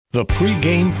The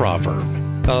pregame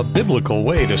proverb, a biblical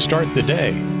way to start the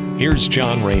day. Here's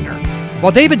John Rayner.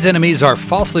 While David's enemies are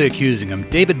falsely accusing him,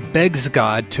 David begs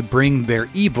God to bring their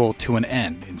evil to an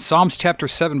end. In Psalms chapter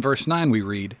 7, verse 9, we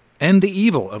read, "End the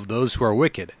evil of those who are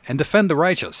wicked, and defend the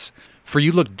righteous. For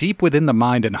you look deep within the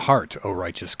mind and heart, O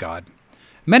righteous God."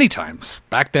 Many times,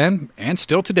 back then and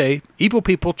still today, evil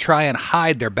people try and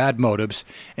hide their bad motives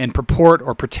and purport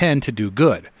or pretend to do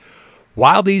good.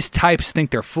 While these types think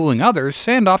they're fooling others,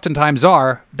 and oftentimes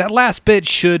are, that last bit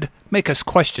should make us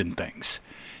question things.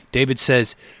 David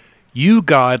says, "You,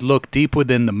 God, look deep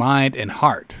within the mind and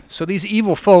heart." So these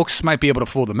evil folks might be able to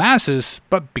fool the masses,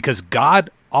 but because God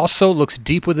also looks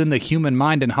deep within the human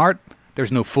mind and heart,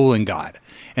 there's no fooling God.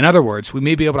 In other words, we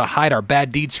may be able to hide our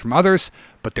bad deeds from others,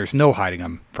 but there's no hiding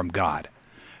them from God.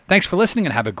 Thanks for listening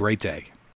and have a great day.